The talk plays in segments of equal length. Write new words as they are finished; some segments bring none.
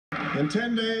In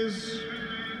 10 days,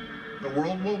 the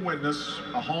world will witness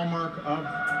a hallmark of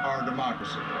our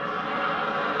democracy.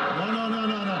 No.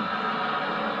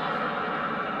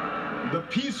 The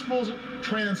peaceful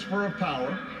transfer of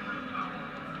power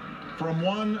from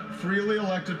one freely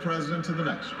elected president to the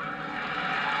next.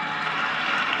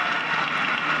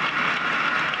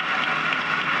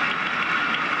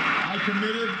 I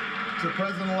committed to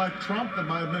President-elect Trump that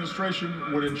my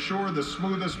administration would ensure the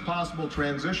smoothest possible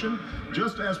transition,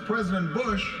 just as President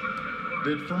Bush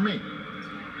did for me.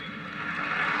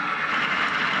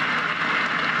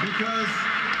 Because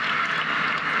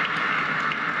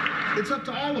it's up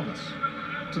to all of us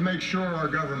to make sure our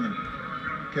government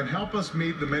can help us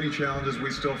meet the many challenges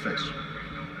we still face.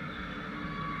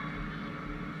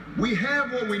 We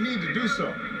have what we need to do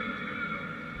so.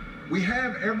 We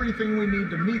have everything we need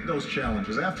to meet those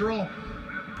challenges. After all,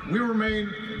 we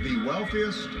remain the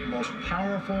wealthiest, most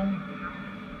powerful,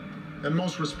 and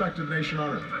most respected nation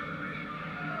on earth.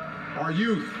 Our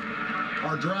youth,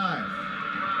 our drive,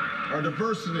 our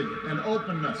diversity and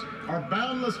openness, our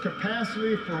boundless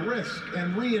capacity for risk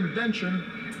and reinvention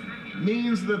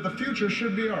means that the future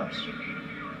should be ours.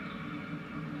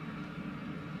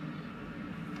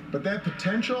 But that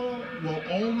potential will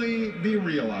only be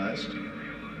realized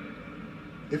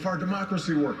if our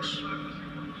democracy works.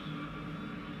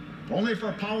 Only if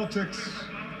our politics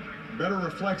better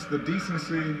reflects the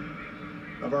decency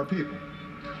of our people.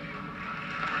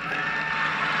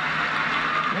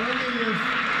 Only if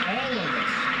all of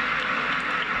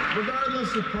us,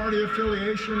 regardless of party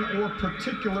affiliation or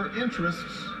particular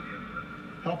interests,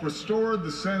 help restore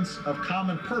the sense of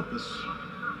common purpose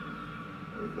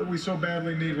that we so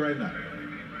badly need right now.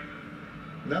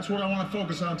 And that's what I want to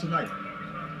focus on tonight.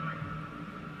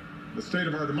 The state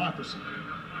of our democracy.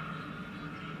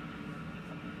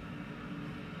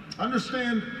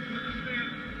 Understand,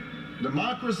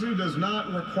 democracy does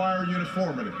not require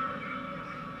uniformity.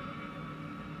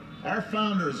 Our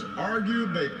founders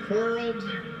argued, they quarreled,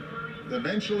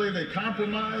 eventually they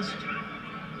compromised.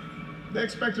 They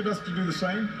expected us to do the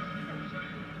same.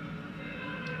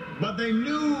 But they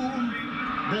knew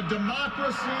that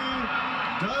democracy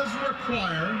does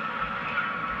require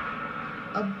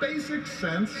a basic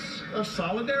sense of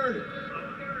solidarity.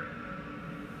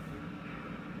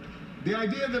 The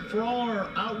idea that for all our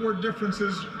outward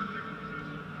differences,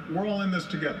 we're all in this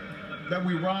together, that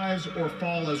we rise or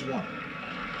fall as one.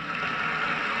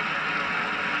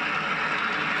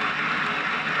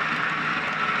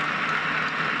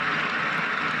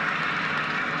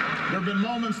 There have been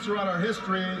moments throughout our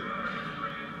history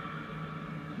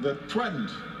that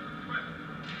threatened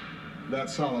that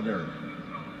solidarity.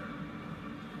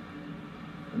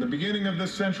 And the beginning of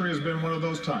this century has been one of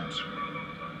those times.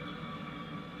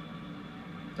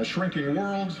 A shrinking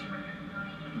world,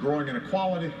 growing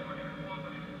inequality,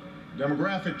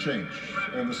 demographic change,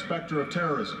 and the specter of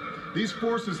terrorism. These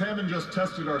forces haven't just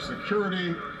tested our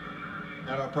security and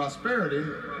our prosperity,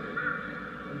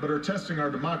 but are testing our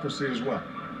democracy as well.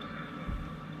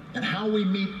 And how we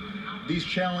meet these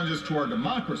challenges to our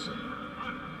democracy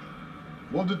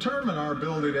will determine our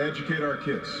ability to educate our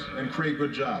kids and create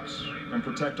good jobs and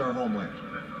protect our homeland.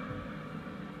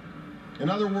 In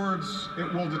other words,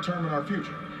 it will determine our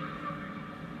future.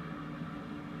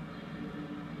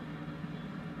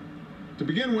 To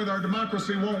begin with, our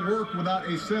democracy won't work without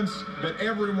a sense that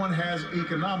everyone has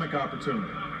economic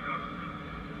opportunity.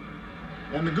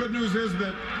 And the good news is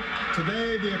that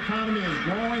today the economy is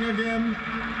growing again.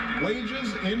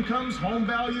 Wages, incomes, home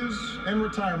values, and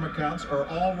retirement accounts are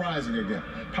all rising again.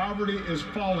 Poverty is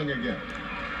falling again.